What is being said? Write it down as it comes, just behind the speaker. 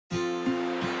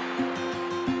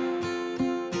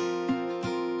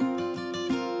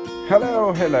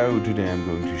Hello, today I'm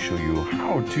going to show you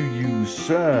how to use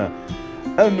an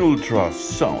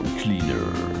ultrasound cleaner.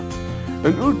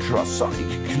 An ultrasonic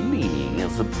cleaning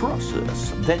is a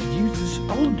process that uses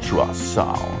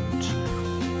ultrasound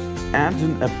and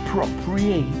an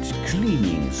appropriate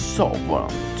cleaning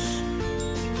solvent,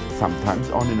 sometimes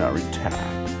ordinary tap,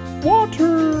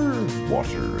 water,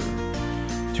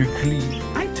 to clean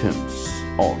items,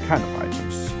 all kind of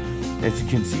items. As you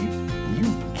can see,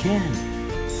 you can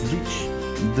switch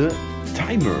the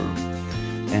timer,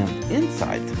 and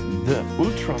inside the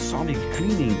ultrasonic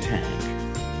cleaning tank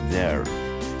there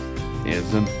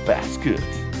is a basket,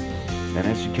 and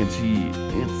as you can see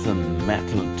it's a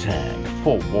metal tank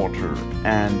for water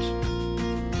and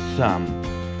some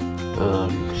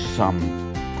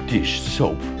dish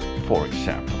soap, for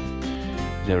example.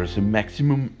 There is a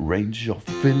maximum range of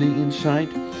filling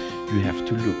inside. You have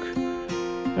to look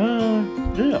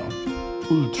there.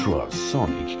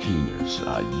 Ultrasonic cleaners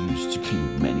are used to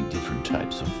clean many different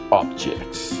types of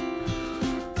objects.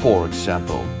 For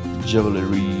example,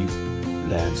 jewelry,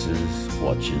 lenses,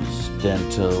 watches,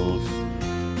 dentals,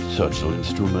 surgical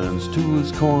instruments,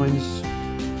 tools, coins,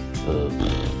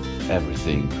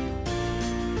 everything.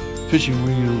 Fishing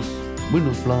reels,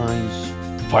 window blinds,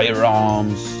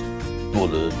 firearms,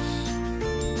 bullets,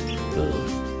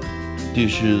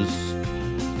 dishes.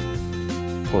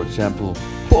 For example,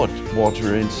 put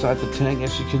water inside the tank,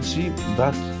 as you can see,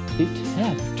 but it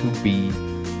has to be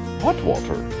hot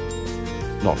water.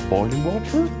 Not boiling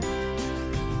water,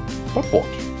 but what?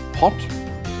 Hot,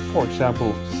 for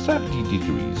example, 70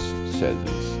 degrees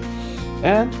Celsius.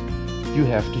 And you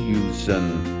have to use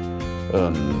an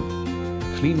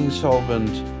cleaning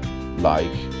solvent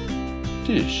like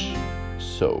dish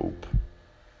soap.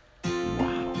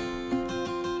 Wow.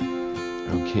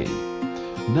 Okay,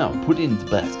 now put in the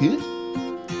basket.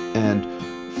 And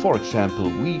for example,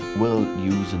 we will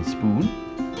use a spoon,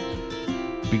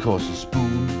 because a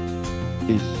spoon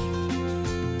is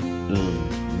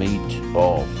made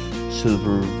of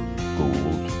silver,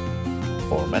 gold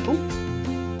or metal,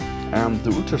 and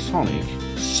the ultrasonic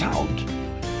sound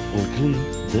will clean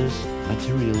this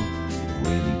material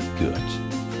really good.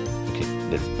 Okay,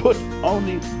 let's put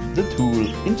only the tool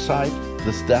inside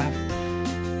the stuff,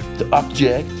 the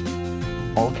object,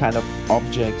 all kind of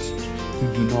objects. You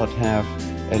do not have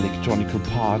electronic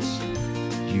parts,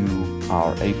 you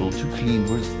are able to clean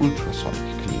with ultrasonic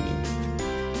cleaning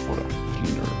or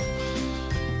cleaner.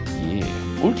 Yeah,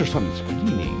 ultrasonic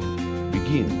cleaning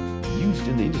began used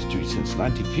in the industry since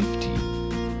 1950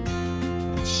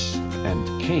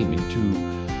 and came into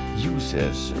use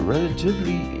as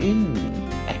relatively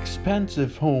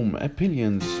inexpensive home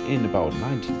appliance in about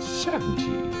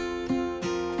 1970.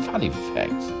 Funny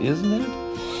facts, isn't it?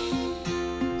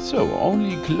 So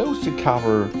only close the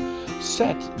cover,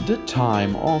 set the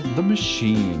time of the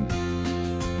machine.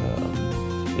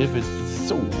 If it's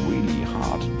so really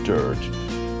hard dirt,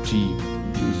 to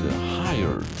use a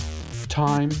higher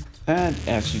time. And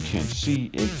as you can see,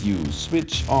 if you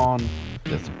switch on,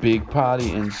 there's a big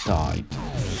party inside.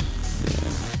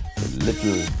 The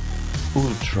little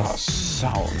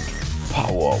ultrasound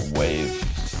power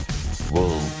waves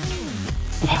will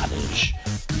punish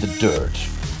the dirt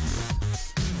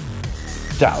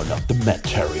down of the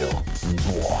material.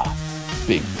 Wow.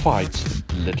 Big fights in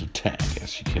the little tank,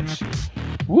 as you can see.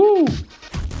 Woo!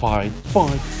 Fight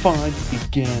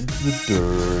against the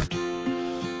dirt.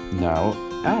 Now,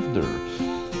 after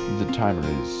the timer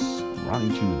is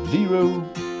running to 0,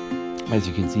 as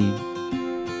you can see,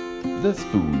 the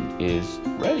spoon is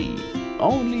ready.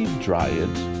 Only dry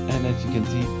it, and as you can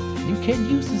see, you can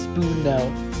use the spoon now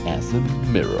as a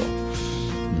mirror.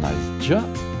 Nice job,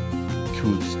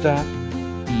 cool stuff.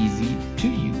 Easy to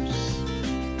use.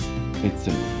 It's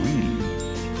a really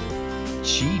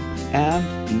cheap and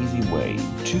easy way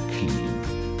to clean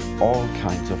all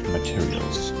kinds of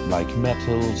materials like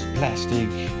metals, plastic,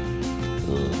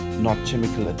 not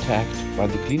chemical attacked by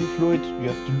the cleaning fluid you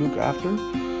have to look after,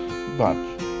 but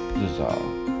these are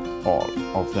all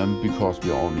of them because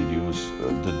we only use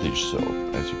the dish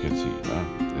soap, as you can see.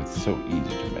 It's so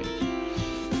easy to make.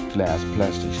 Glass,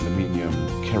 plastics, aluminium,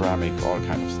 ceramic, all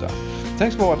kind of stuff.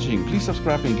 Thanks for watching. Please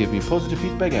subscribe and give me positive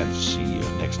feedback, and see you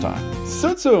next time.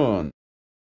 So soon!